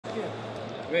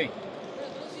وين؟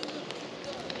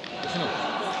 شنو؟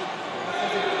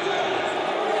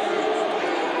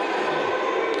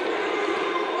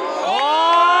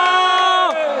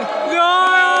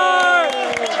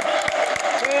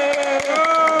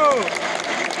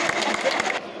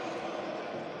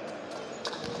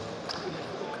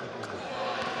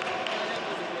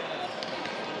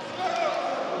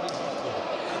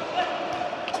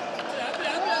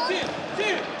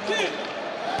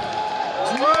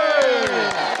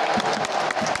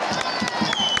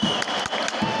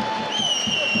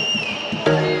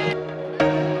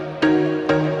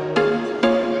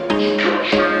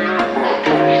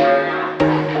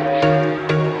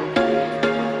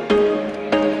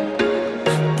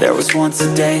 There was once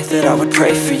a day that I would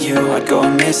pray for you. I'd go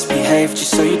and misbehave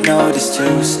just so you'd notice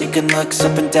too. Sneaking looks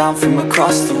up and down from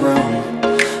across the room.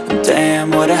 And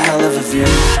damn, what a hell of a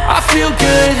view. I feel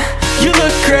good, you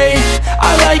look great,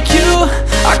 I like you,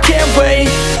 I can't wait.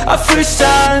 A first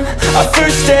time, a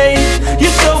first date.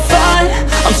 You're so fine,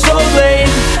 I'm so late.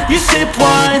 You sip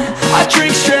wine, I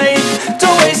drink straight.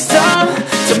 Don't waste time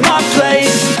to my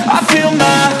place. I feel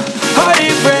my heart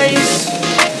erase.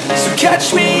 So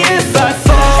catch me if I fall.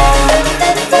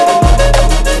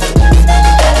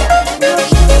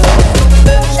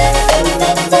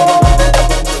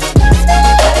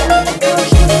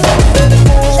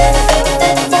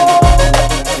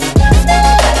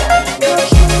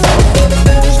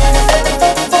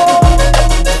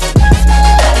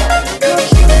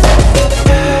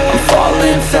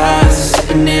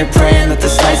 Praying that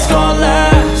this night's gonna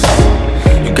last.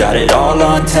 You got it all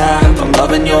on tap, I'm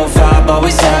loving your vibe,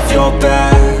 always have your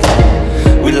back.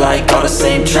 We like all the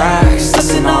same tracks,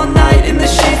 listen all night in the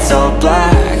sheets all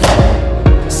black.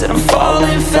 Said I'm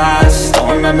falling fast,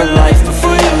 don't remember life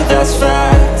before you, that's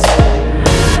fact.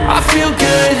 I feel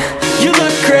good, you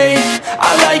look great,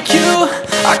 I like you,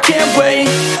 I can't wait.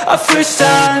 A first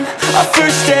time, a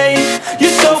first date.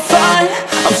 You're so fine,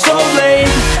 I'm so late.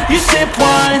 You sip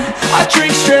wine, I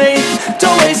drink straight.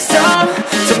 Don't waste time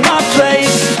to my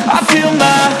place. I feel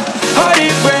my heart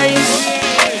erase.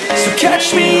 So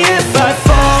catch me if